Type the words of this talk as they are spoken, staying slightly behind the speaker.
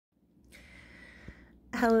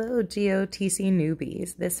Hello GOTC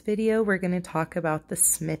newbies. This video we're going to talk about the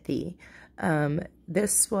Smithy.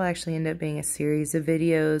 This will actually end up being a series of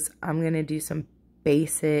videos. I'm going to do some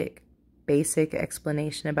basic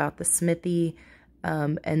explanation about the Smithy,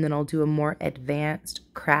 and then I'll do a more advanced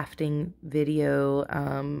crafting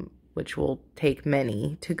video, which will take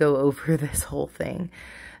many to go over this whole thing.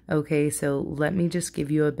 Okay, so let me just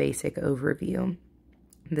give you a basic overview.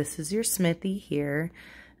 This is your Smithy here.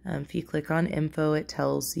 If you click on info, it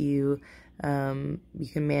tells you you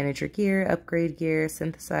can manage your gear, upgrade gear,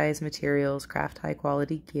 synthesize materials, craft high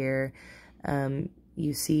quality gear.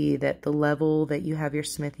 You see that the level that you have your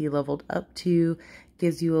Smithy leveled up to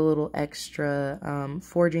gives you a little extra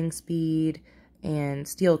forging speed and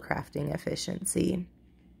steel crafting efficiency.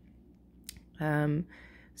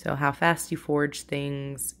 So how fast you forge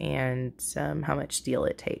things and how much steel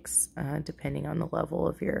it takes, depending on the level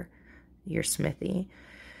of your Smithy.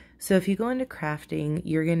 So if you go into crafting,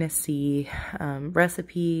 you're going to see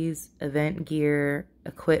recipes, event gear,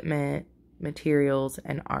 equipment, materials,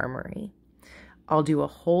 and armory. I'll do a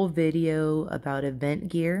whole video about event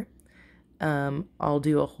gear. I'll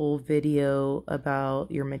do a whole video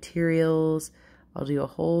about your materials. I'll do a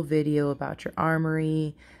whole video about your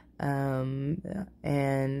armory.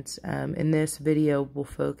 In this video, we'll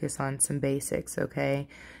focus on some basics, okay?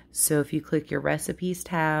 So if you click your recipes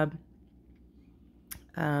tab,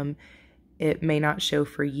 it may not show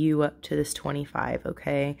for you up to this 25,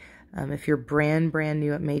 okay? If you're brand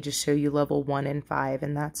new, it may just show you level 1 and 5,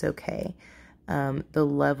 and that's okay. The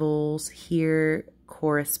levels here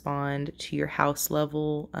correspond to your house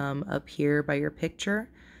level up here by your picture,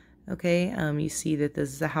 okay? You see that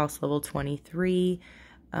this is a house level 23,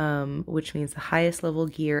 which means the highest level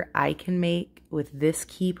gear I can make with this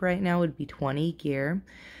keep right now would be 20 gear.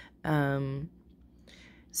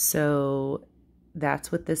 So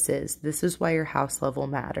that's what this is. This is why your house level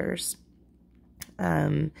matters.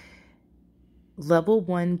 Level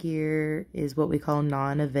 1 gear is what we call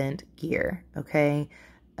non-event gear, okay?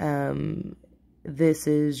 This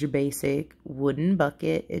is your basic wooden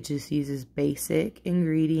bucket. It just uses basic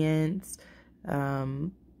ingredients.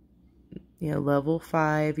 Level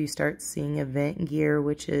 5, you start seeing event gear,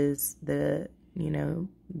 which is the,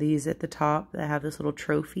 these at the top that have this little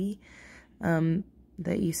trophy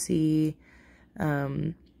that you see.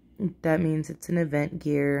 That means it's an event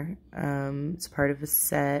gear. It's part of a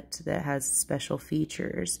set that has special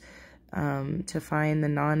features. To find the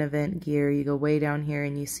non-event gear, you go way down here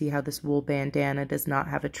and you see how this wool bandana does not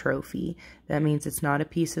have a trophy. That means it's not a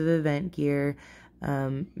piece of event gear,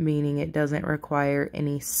 meaning it doesn't require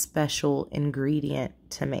any special ingredient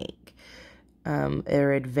to make,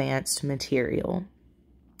 or advanced material.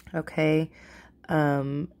 Okay,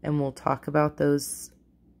 and we'll talk about those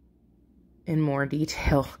in more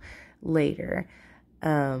detail later.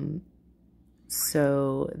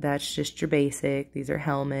 So that's just your basic. These are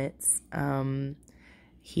helmets.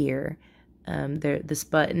 Here, this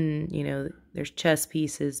button, there's chest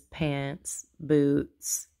pieces, pants,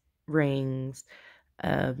 boots, rings,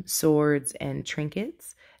 swords, and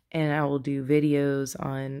trinkets. And I will do videos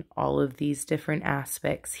on all of these different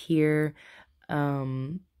aspects here.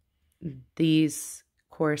 These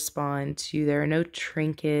correspond to, there are no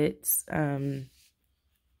trinkets that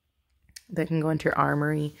can go into your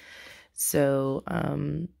armory. So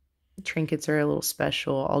trinkets are a little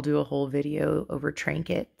special. I'll do a whole video over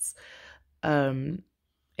trinkets.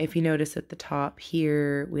 If you notice at the top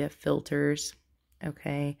here, we have filters.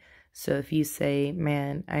 Okay, so if you say,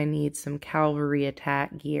 man, I need some cavalry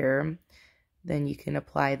attack gear, then you can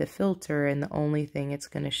apply the filter, and the only thing it's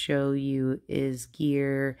going to show you is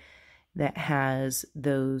gear that has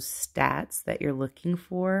those stats that you're looking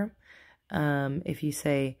for. If you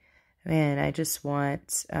say, man, I just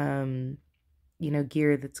want,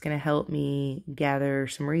 gear that's going to help me gather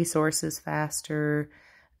some resources faster,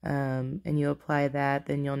 and you apply that,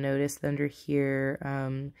 then you'll notice that under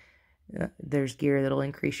here, there's gear that'll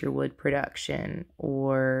increase your wood production,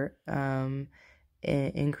 or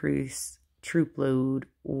increase troop load,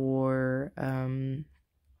 or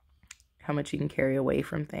how much you can carry away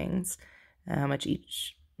from things, how much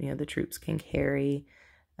each, the troops can carry,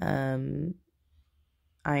 iron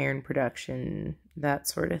production, that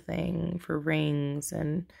sort of thing for rings,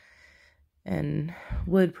 and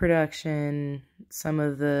wood production. Some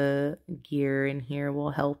of the gear in here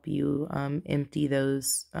will help you empty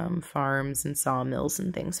those farms and sawmills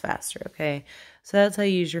and things faster, okay? So that's how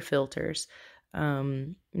you use your filters.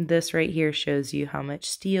 This right here shows you how much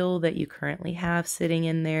steel that you currently have sitting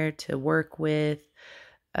in there to work with.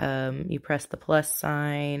 You press the plus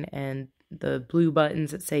sign and the blue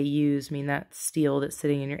buttons that say use mean that's steel that's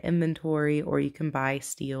sitting in your inventory, or you can buy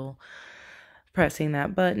steel pressing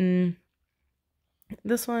that button.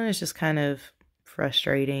 This one is just kind of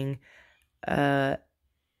frustrating.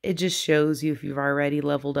 It just shows you if you've already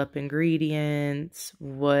leveled up ingredients,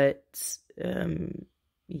 what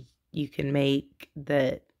you can make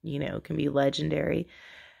that, can be legendary.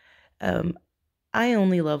 I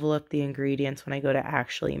only level up the ingredients when I go to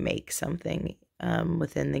actually make something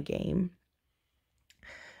within the game.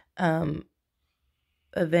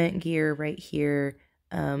 Event gear right here.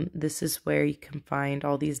 This is where you can find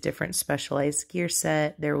all these different specialized gear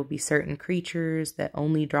set. There will be certain creatures that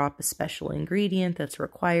only drop a special ingredient that's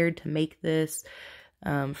required to make this.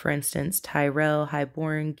 For instance, Tyrell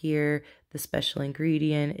Highborn gear, the special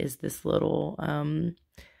ingredient is this little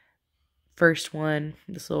first one,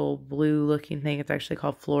 this little blue looking thing. It's actually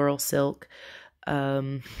called floral silk.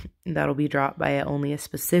 That'll be dropped by only a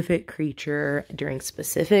specific creature during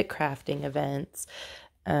specific crafting events.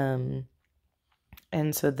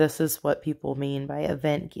 And so this is what people mean by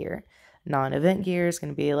event gear. Non-event gear is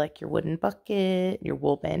going to be like your wooden bucket, your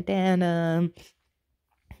wool bandana,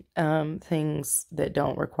 things that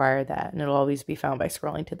don't require that. And it'll always be found by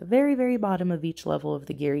scrolling to the very, very bottom of each level of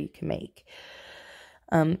the gear you can make.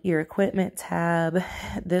 Your equipment tab,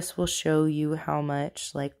 this will show you how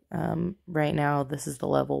much, like right now, this is the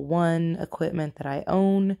level 1 equipment that I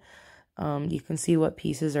own. You can see what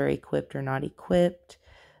pieces are equipped or not equipped.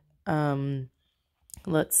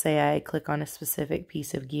 Let's say I click on a specific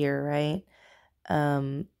piece of gear, right?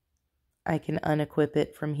 I can unequip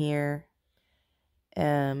it from here.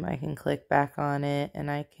 I can click back on it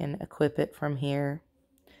and I can equip it from here.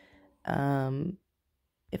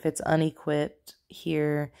 If it's unequipped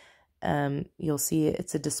here, you'll see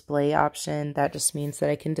it's a display option. That just means that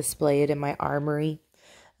I can display it in my armory.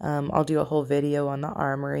 I'll do a whole video on the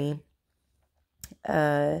armory.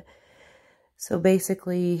 So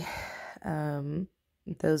basically,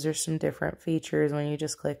 those are some different features when you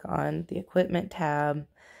just click on the equipment tab,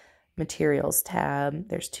 materials tab.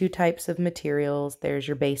 There's 2 types of materials. There's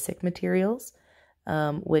your basic materials,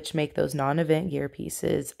 which make those non-event gear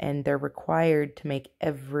pieces, and they're required to make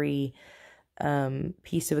every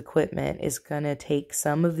piece of equipment is going to take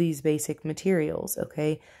some of these basic materials,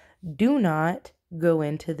 okay? Do not go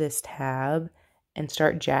into this tab and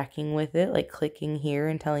start jacking with it, like clicking here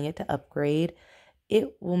and telling it to upgrade.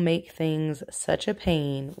 It will make things such a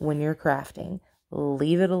pain when you're crafting.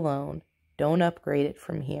 Leave it alone. Don't upgrade it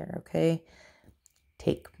from here, okay?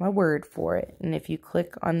 Take my word for it. And if you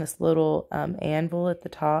click on this little anvil at the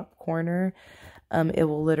top corner, it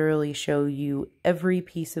will literally show you every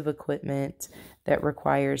piece of equipment that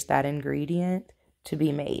requires that ingredient to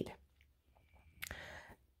be made.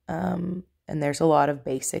 And there's a lot of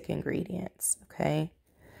basic ingredients, okay?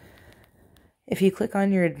 If you click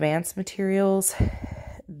on your advanced materials,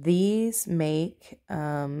 these make,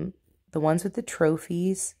 the ones with the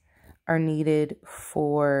trophies are needed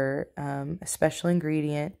for a special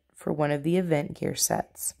ingredient for one of the event gear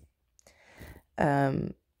sets.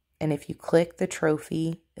 And if you click the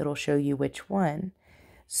trophy, it'll show you which one.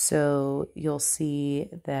 So you'll see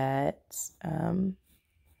that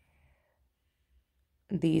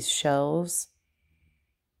these shells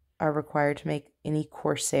are required to make any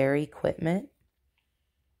Corsair equipment.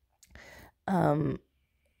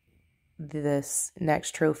 This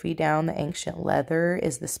next trophy down, the ancient leather,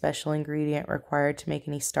 is the special ingredient required to make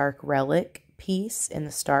any Stark Relic piece in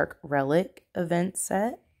the Stark Relic event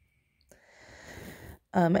set.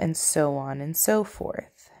 And so on and so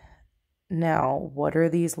forth. Now, what are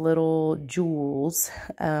these little jewels?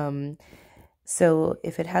 So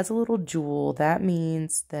if it has a little jewel, that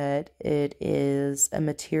means that it is a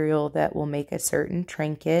material that will make a certain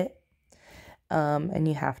trinket. And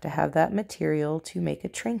you have to have that material to make a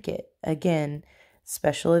trinket. Again,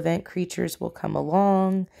 special event creatures will come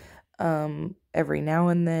along. Every now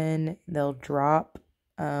and then they'll drop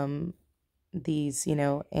these,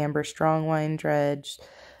 amber strong wine dredge,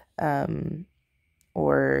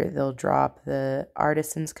 or they'll drop the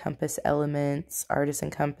artisan's compass elements. Artisan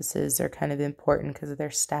compasses are kind of important because of their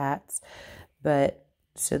stats. But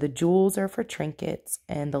so the jewels are for trinkets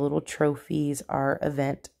and the little trophies are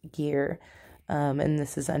event gear. And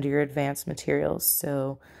this is under your advanced materials.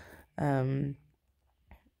 So, it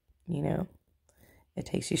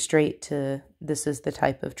takes you straight to, this is the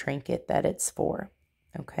type of trinket that it's for.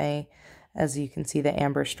 Okay. As you can see, the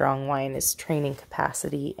Amber Strong Wine is training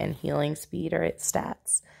capacity and healing speed are its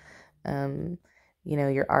stats.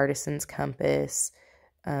 Your Artisan's Compass,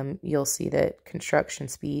 you'll see that construction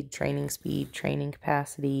speed, training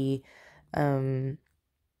capacity,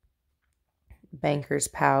 banker's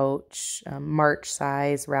pouch, march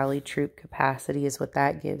size, rally troop capacity is what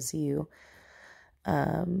that gives you,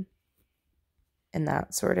 and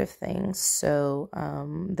that sort of thing. So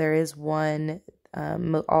there is one,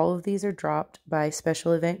 all of these are dropped by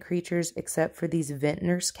special event creatures except for these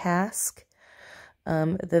Vintner's Cask.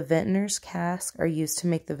 The Vintner's Cask are used to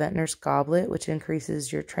make the Vintner's Goblet, which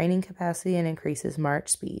increases your training capacity and increases march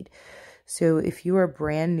speed. So if you are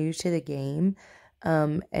brand new to the game,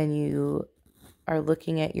 and you are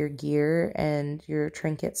looking at your gear and your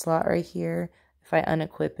trinket slot right here, if I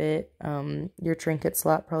unequip it, your trinket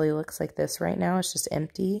slot probably looks like this right now. It's just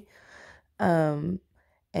empty. And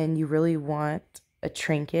you really want a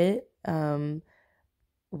trinket.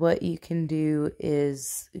 What you can do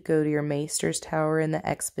is go to your Maester's Tower in the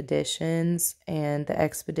Expeditions, and the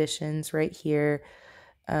Expeditions right here,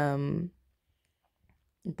 that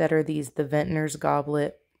are the Vintner's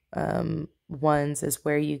Goblet ones, is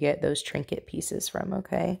where you get those trinket pieces from,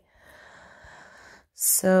 okay?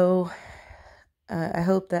 So I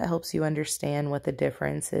hope that helps you understand what the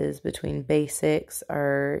difference is between basics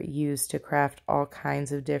are used to craft all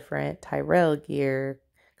kinds of different Tyrell gear,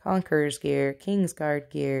 Conqueror's gear, Kingsguard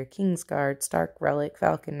gear, Kingsguard, Stark Relic,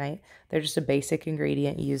 Falcon Knight. They're just a basic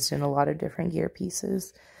ingredient used in a lot of different gear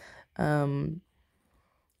pieces.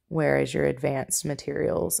 Whereas your advanced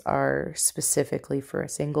materials are specifically for a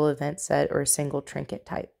single event set or a single trinket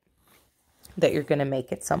type that you're going to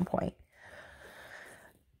make at some point.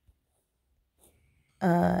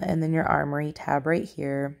 And then your armory tab right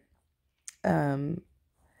here.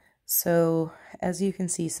 So as you can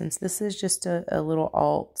see, since this is just a little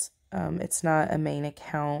alt, it's not a main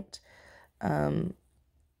account,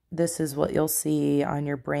 this is what you'll see on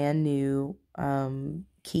your brand new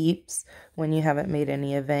keeps when you haven't made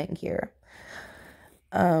any event gear.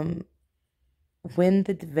 When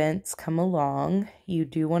the events come along, you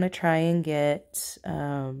do want to try and get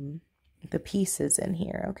the pieces in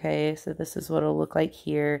here, okay? So this is what it'll look like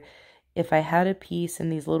here. If I had a piece in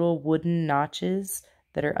these little wooden notches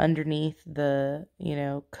that are underneath the,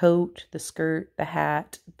 coat, the skirt, the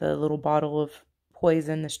hat, the little bottle of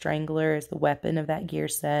poison, the strangler is the weapon of that gear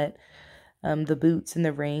set, the boots and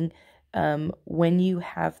the ring. When you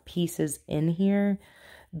have pieces in here,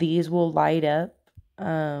 these will light up,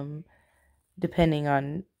 depending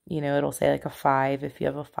on, it'll say like a 5 if you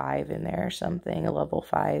have a 5 in there or something, a level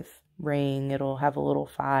 5 ring, it'll have a little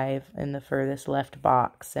 5 in the furthest left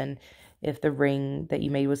box. And if the ring that you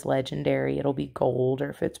made was legendary, it'll be gold, or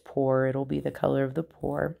if it's poor, it'll be the color of the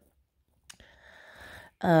poor.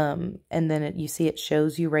 And then you see it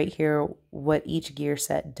shows you right here what each gear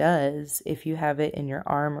set does if you have it in your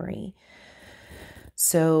armory.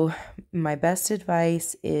 So my best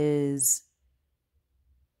advice is,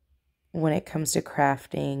 when it comes to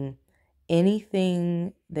crafting,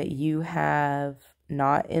 anything that you have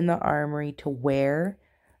not in the armory to wear,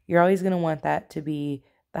 you're always going to want that to be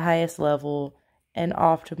the highest level and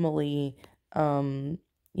optimally,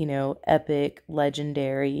 epic,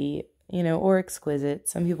 legendary, or exquisite.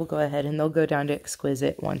 Some people go ahead and they'll go down to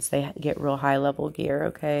exquisite once they get real high level gear,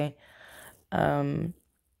 okay? When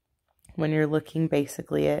you're looking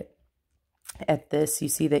basically at this, you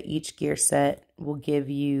see that each gear set will give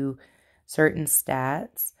you certain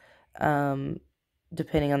stats,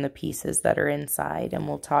 depending on the pieces that are inside, and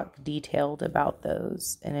we'll talk detailed about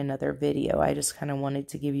those in another video. I just kind of wanted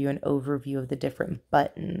to give you an overview of the different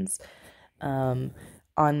buttons on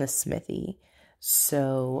the Smithy.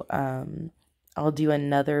 So I'll do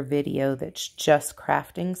another video that's just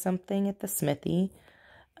crafting something at the Smithy,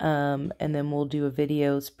 and then we'll do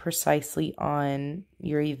videos precisely on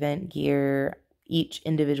your event gear, each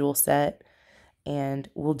individual set, and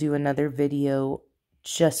we'll do another video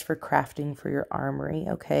just for crafting for your armory,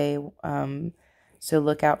 okay? So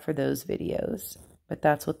look out for those videos. But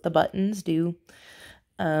that's what the buttons do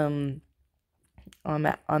on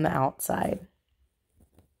the outside.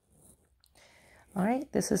 All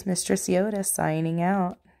right, this is Mistress Yoda signing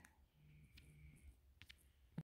out.